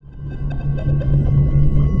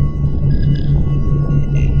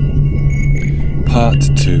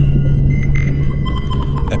Part 2,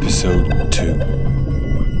 Episode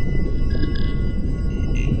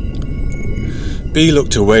 2. B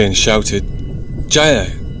looked away and shouted, "Gyre,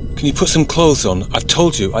 can you put some clothes on? I've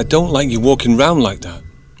told you, I don't like you walking round like that."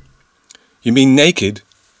 "You mean naked?"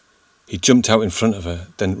 He jumped out in front of her,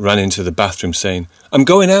 then ran into the bathroom saying, "I'm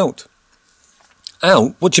going out."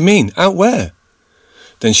 "Out? What do you mean? Out where?"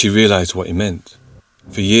 Then she realised what he meant.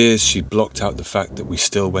 For years she'd blocked out the fact that we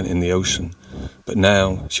still went in the ocean, but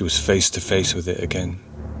now she was face to face with it again.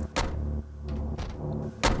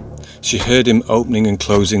 She heard him opening and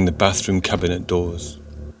closing the bathroom cabinet doors.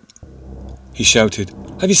 He shouted,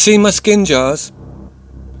 "Have you seen my skin jars?"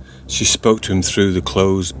 She spoke to him through the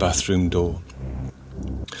closed bathroom door.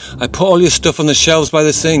 "I put all your stuff on the shelves by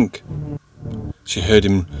the sink." She heard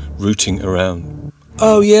him rooting around.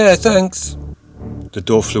 "Oh yeah, thanks." The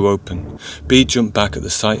door flew open. Bee jumped back at the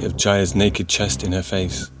sight of Gyre's naked chest in her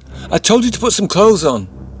face. "I told you to put some clothes on,"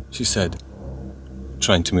 she said,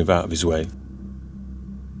 trying to move out of his way.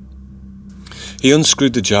 He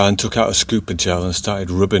unscrewed the jar and took out a scoop of gel and started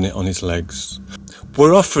rubbing it on his legs.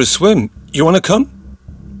 "We're off for a swim. You want to come?"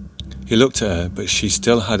 He looked at her, but she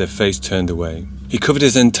still had her face turned away. He covered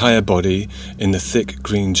his entire body in the thick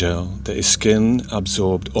green gel that his skin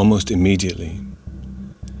absorbed almost immediately.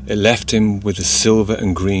 It left him with a silver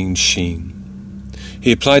and green sheen.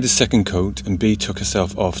 He applied a second coat and Bee took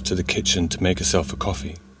herself off to the kitchen to make herself a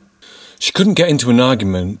coffee. She couldn't get into an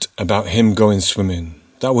argument about him going swimming.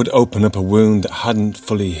 That would open up a wound that hadn't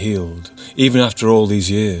fully healed, even after all these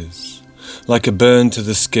years. Like a burn to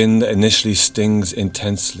the skin that initially stings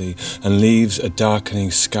intensely and leaves a darkening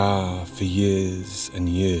scar for years and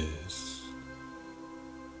years.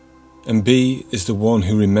 And B is the one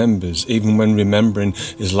who remembers, even when remembering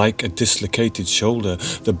is like a dislocated shoulder.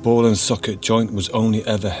 The ball and socket joint was only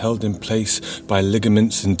ever held in place by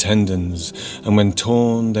ligaments and tendons, and when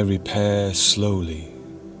torn they repair slowly.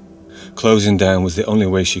 Closing down was the only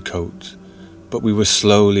way she coped, but we were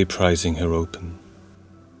slowly prizing her open.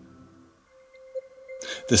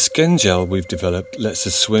 The skin gel we've developed lets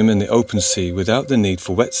us swim in the open sea without the need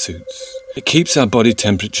for wetsuits. It keeps our body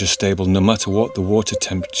temperature stable no matter what the water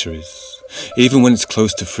temperature is, even when it's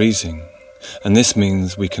close to freezing. And this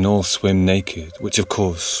means we can all swim naked, which of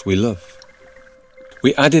course we love.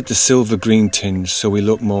 We added the silver-green tinge so we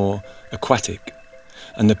look more aquatic,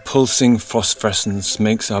 and the pulsing phosphorescence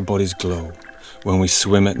makes our bodies glow when we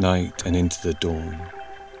swim at night and into the dawn.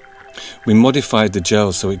 We modified the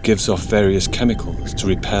gel so it gives off various chemicals to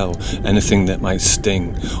repel anything that might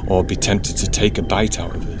sting or be tempted to take a bite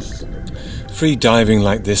out of us. Free diving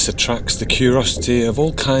like this attracts the curiosity of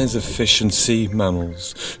all kinds of fish and sea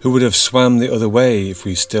mammals who would have swam the other way if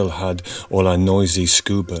we still had all our noisy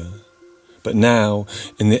scuba. But now,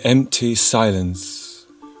 in the empty silence,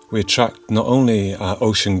 we attract not only our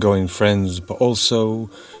ocean-going friends, but also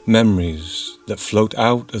memories that float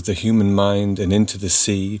out of the human mind and into the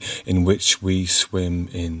sea in which we swim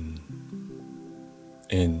in.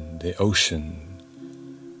 In the ocean,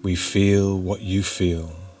 we feel what you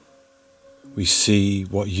feel. We see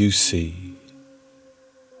what you see.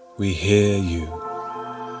 We hear you.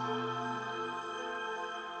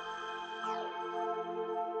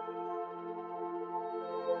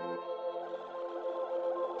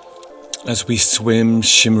 As we swim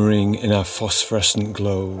shimmering in our phosphorescent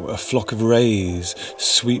glow, a flock of rays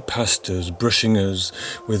sweep past us, brushing us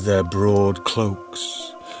with their broad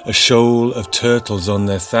cloaks. A shoal of turtles on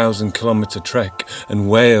their 1,000-kilometre trek, and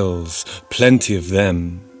whales, plenty of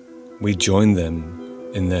them. We join them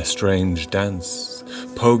in their strange dance,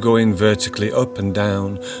 pogoing vertically up and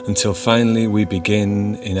down until finally we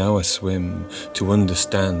begin in our swim to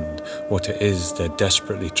understand what it is they're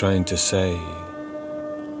desperately trying to say.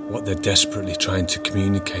 What they're desperately trying to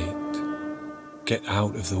communicate. Get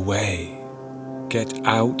out of the way. Get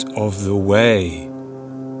out of the way.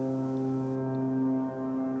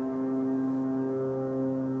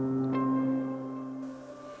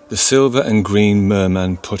 The silver and green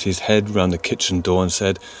merman put his head round the kitchen door and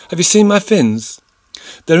said, "Have you seen my fins?"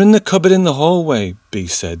 "They're in the cupboard in the hallway," Bee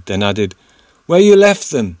said, then added, "Where you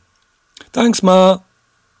left them?" "Thanks, Ma."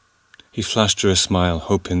 He flashed her a smile,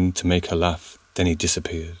 hoping to make her laugh. Then he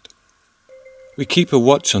disappeared. "We keep a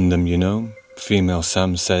watch on them, you know," female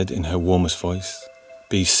Sam said in her warmest voice.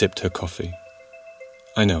 Bee sipped her coffee.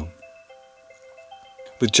 "I know."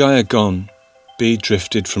 With Gyre gone, Bee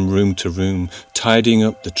drifted from room to room, tidying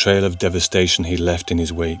up the trail of devastation he left in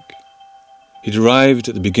his wake. He'd arrived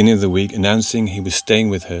at the beginning of the week announcing he was staying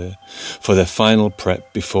with her for their final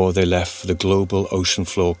prep before they left for the Global Ocean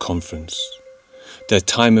Floor Conference. Their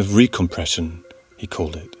time of recompression, he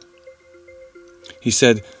called it. He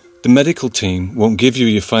said, The medical team won't give you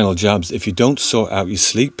your final jabs if you don't sort out your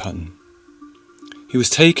sleep pattern. He was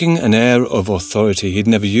taking an air of authority he'd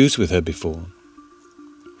never used with her before.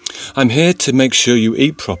 I'm here to make sure you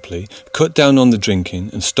eat properly, cut down on the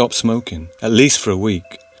drinking and stop smoking, at least for a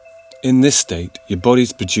week. In this state, your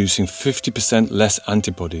body's producing 50% less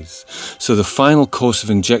antibodies, so the final course of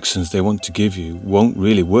injections they want to give you won't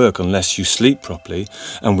really work unless you sleep properly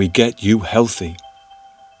and we get you healthy.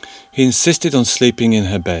 He insisted on sleeping in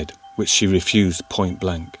her bed, which she refused point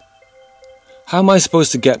blank. How am I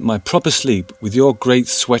supposed to get my proper sleep with your great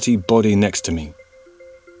sweaty body next to me?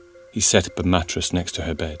 He set up a mattress next to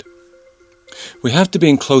her bed. We have to be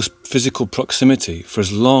in close physical proximity for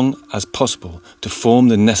as long as possible to form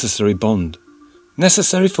the necessary bond.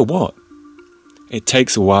 Necessary for what? It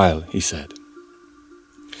takes a while, he said.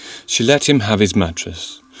 She let him have his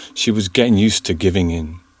mattress. She was getting used to giving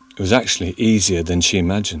in. It was actually easier than she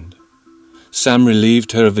imagined. Sam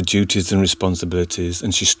relieved her of her duties and responsibilities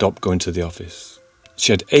and she stopped going to the office.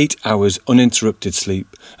 She had 8 hours uninterrupted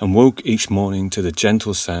sleep and woke each morning to the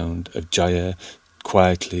gentle sound of Gyre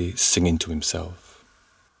quietly singing to himself.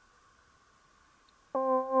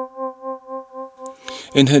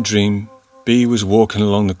 In her dream, Bea was walking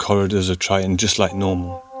along the corridors of Triton just like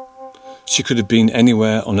normal. She could have been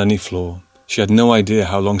anywhere on any floor. She had no idea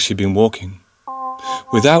how long she'd been walking.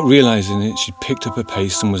 Without realizing it, she picked up her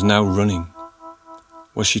pace and was now running.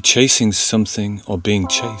 Was she chasing something or being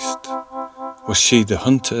chased? Was she the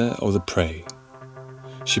hunter or the prey?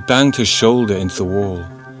 She banged her shoulder into the wall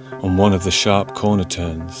on one of the sharp corner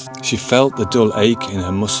turns. She felt the dull ache in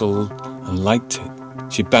her muscle and liked it.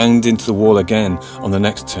 She banged into the wall again on the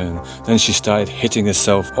next turn. Then she started hitting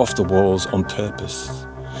herself off the walls on purpose.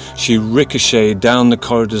 She ricocheted down the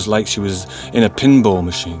corridors like she was in a pinball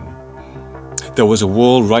machine. There was a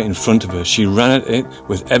wall right in front of her. She ran at it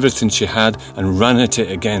with everything she had and ran at it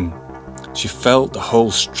again. She felt the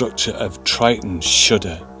whole structure of Triton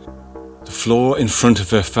shudder. The floor in front of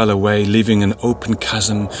her fell away, leaving an open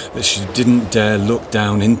chasm that she didn't dare look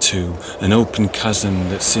down into, an open chasm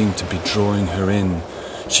that seemed to be drawing her in.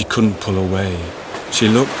 She couldn't pull away. She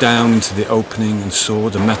looked down into the opening and saw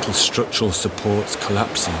the metal structural supports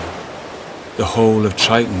collapsing. The whole of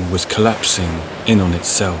Triton was collapsing in on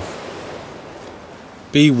itself.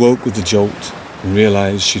 Bea woke with a jolt and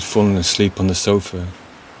realised she'd fallen asleep on the sofa.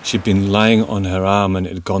 She'd been lying on her arm and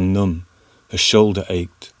it had gone numb. Her shoulder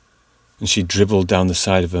ached, and she dribbled down the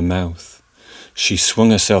side of her mouth. She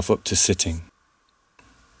swung herself up to sitting.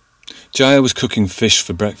 Gyre was cooking fish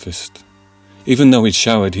for breakfast. Even though he'd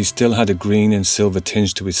showered, he still had a green and silver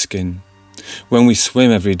tinge to his skin. When we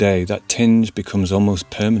swim every day, that tinge becomes almost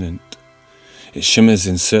permanent. It shimmers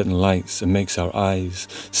in certain lights and makes our eyes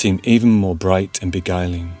seem even more bright and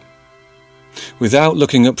beguiling. Without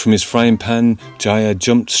looking up from his frying pan, Gyre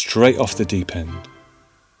jumped straight off the deep end.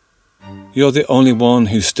 You're the only one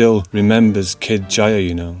who still remembers Kid Gyre,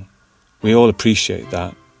 you know. We all appreciate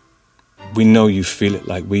that. We know you feel it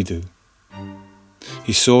like we do.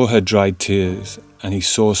 He saw her dried tears and he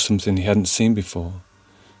saw something he hadn't seen before.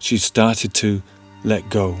 She'd started to let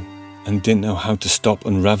go and didn't know how to stop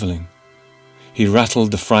unravelling. He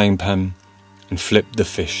rattled the frying pan and flipped the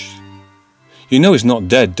fish. You know he's not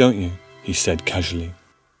dead, don't you? He said casually.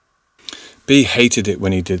 Bea hated it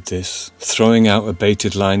when he did this, throwing out a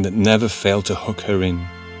baited line that never failed to hook her in.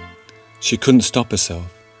 She couldn't stop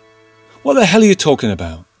herself. What the hell are you talking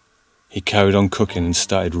about? He carried on cooking and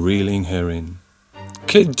started reeling her in.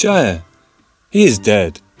 Kid Gyre, he is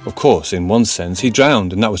dead. Of course, in one sense, he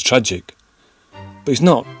drowned and that was tragic. But he's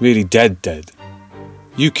not really dead.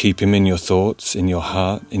 You keep him in your thoughts, in your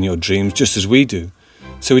heart, in your dreams, just as we do.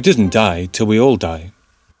 So he doesn't die till we all die.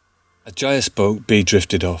 As Gyre spoke, Bea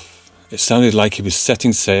drifted off. It sounded like he was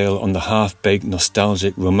setting sail on the half-baked,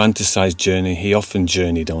 nostalgic, romanticised journey he often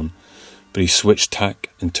journeyed on, but he switched tack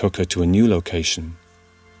and took her to a new location.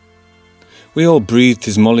 We all breathed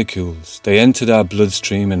his molecules. They entered our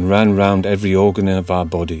bloodstream and ran round every organ of our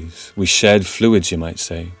bodies. We shared fluids, you might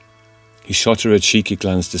say. He shot her a cheeky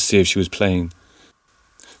glance to see if she was playing.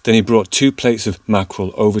 Then he brought 2 plates of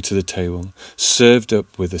mackerel over to the table, served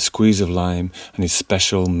up with a squeeze of lime and his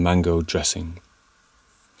special mango dressing.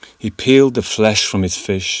 He peeled the flesh from his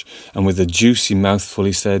fish, and with a juicy mouthful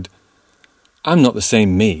he said, I'm not the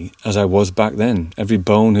same me as I was back then. Every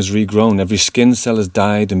bone has regrown, every skin cell has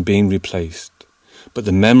died and been replaced. But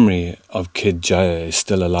the memory of Kid Gyre is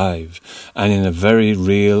still alive, and in a very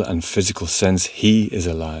real and physical sense he is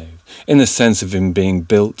alive. In the sense of him being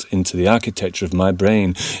built into the architecture of my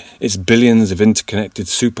brain, its billions of interconnected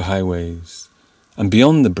superhighways. And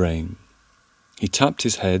beyond the brain, he tapped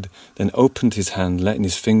his head, then opened his hand, letting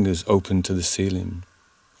his fingers open to the ceiling.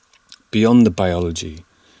 beyond the biology.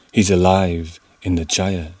 He's alive in the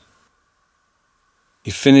Gyre.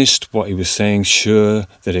 He finished what he was saying, sure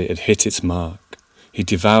that it had hit its mark. He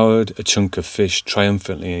devoured a chunk of fish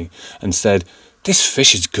triumphantly and said, "This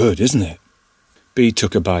fish is good, isn't it?" Bee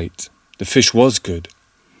took a bite. The fish was good.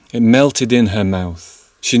 It melted in her mouth.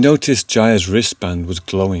 She noticed Gyre's wristband was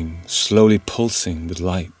glowing, slowly pulsing with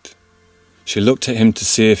light. She looked at him to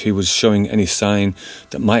see if he was showing any sign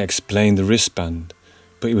that might explain the wristband,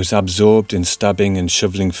 but he was absorbed in stabbing and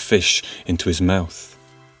shoveling fish into his mouth.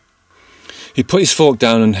 He put his fork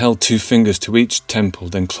down and held 2 fingers to each temple,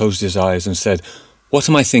 then closed his eyes and said, "What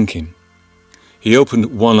am I thinking?" He opened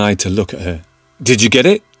one eye to look at her. "Did you get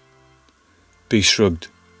it?" Bee shrugged.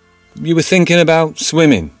 "You were thinking about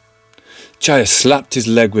swimming." Gyre slapped his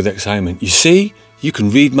leg with excitement. "You see? You can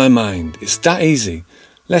read my mind. It's that easy.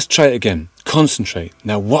 Let's try it again. Concentrate.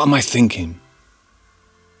 Now what am I thinking?"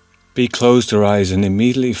 Bee closed her eyes and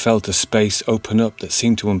immediately felt a space open up that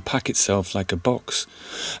seemed to unpack itself like a box.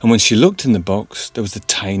 And when she looked in the box, there was a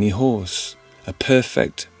tiny horse, a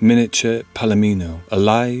perfect miniature palomino,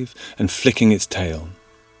 alive and flicking its tail.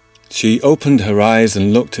 She opened her eyes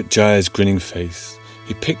and looked at Gyre's grinning face.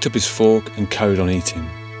 He picked up his fork and carried on eating.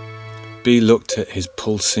 Bee looked at his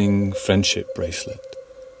pulsing friendship bracelet.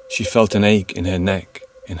 She felt an ache in her neck,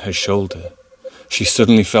 in her shoulder. She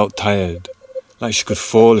suddenly felt tired, like she could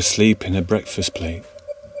fall asleep in her breakfast plate.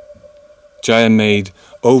 Gyre made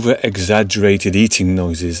over-exaggerated eating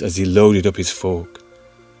noises as he loaded up his fork.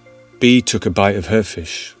 Bee took a bite of her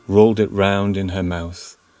fish, rolled it round in her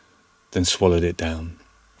mouth, then swallowed it down.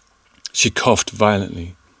 She coughed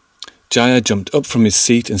violently. Gyre jumped up from his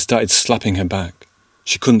seat and started slapping her back.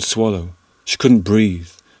 She couldn't swallow. She couldn't breathe.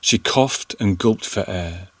 She coughed and gulped for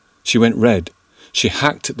air. She went red. She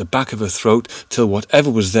hacked at the back of her throat till whatever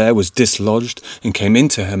was there was dislodged and came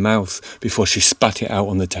into her mouth before she spat it out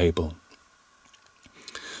on the table.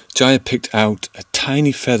 Gyre picked out a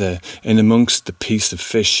tiny feather in amongst the piece of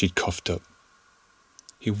fish she'd coughed up.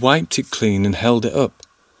 He wiped it clean and held it up.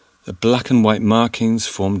 The black and white markings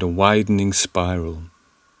formed a widening spiral.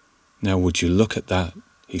 "Now would you look at that?"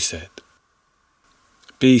 he said.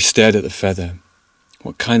 Bee stared at the feather.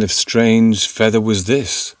 What kind of strange feather was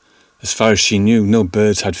this? As far as she knew, no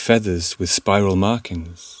birds had feathers with spiral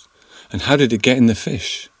markings. And how did it get in the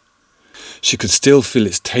fish? She could still feel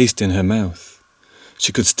its taste in her mouth.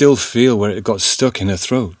 She could still feel where it got stuck in her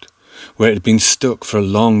throat, where it had been stuck for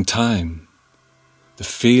a long time. The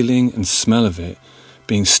feeling and smell of it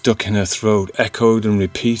being stuck in her throat echoed and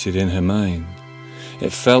repeated in her mind.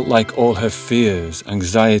 It felt like all her fears,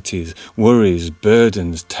 anxieties, worries,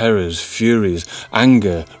 burdens, terrors, furies,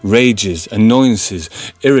 anger, rages, annoyances,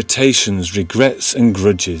 irritations, regrets and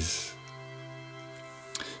grudges.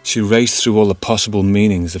 She raced through all the possible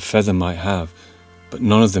meanings a feather might have, but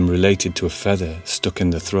none of them related to a feather stuck in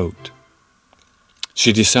the throat.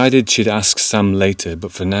 She decided she'd ask Sam later,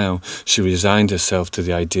 but for now she resigned herself to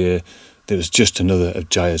the idea that it was just another of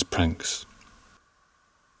Gyre's pranks.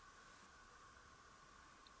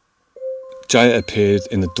 Gyre appeared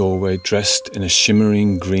in the doorway dressed in a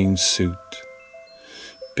shimmering green suit.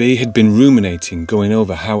 Bee had been ruminating, going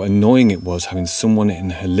over how annoying it was having someone in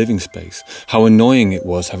her living space, how annoying it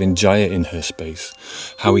was having Gyre in her space,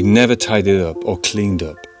 how he never tidied up or cleaned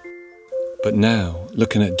up. But now,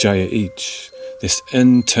 looking at Gyre Each, this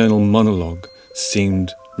internal monologue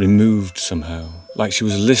seemed removed somehow, like she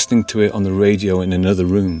was listening to it on the radio in another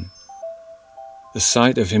room. The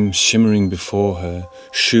sight of him shimmering before her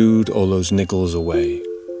shooed all those niggles away.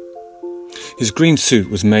 His green suit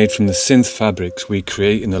was made from the synth fabrics we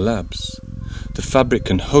create in the labs. The fabric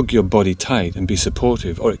can hug your body tight and be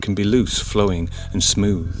supportive, or it can be loose, flowing and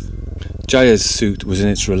smooth. Gyre's suit was in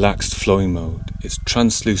its relaxed flowing mode. Its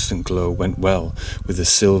translucent glow went well with the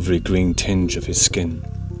silvery green tinge of his skin.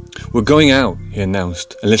 "We're going out," he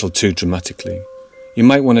announced, a little too dramatically. "You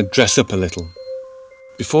might want to dress up a little."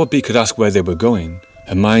 Before Bee could ask where they were going,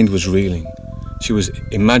 her mind was reeling. She was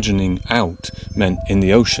imagining out meant in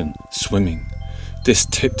the ocean, swimming. This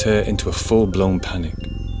tipped her into a full-blown panic.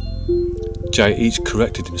 Gyre Each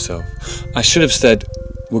corrected himself. "I should have said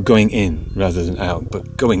we're going in rather than out,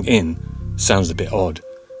 but going in sounds a bit odd.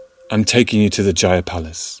 I'm taking you to the Gyre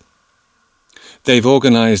Palace. They've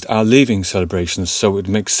organised our leaving celebrations, so it would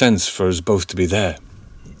make sense for us both to be there."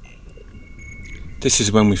 This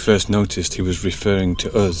is when we first noticed he was referring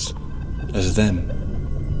to us as them.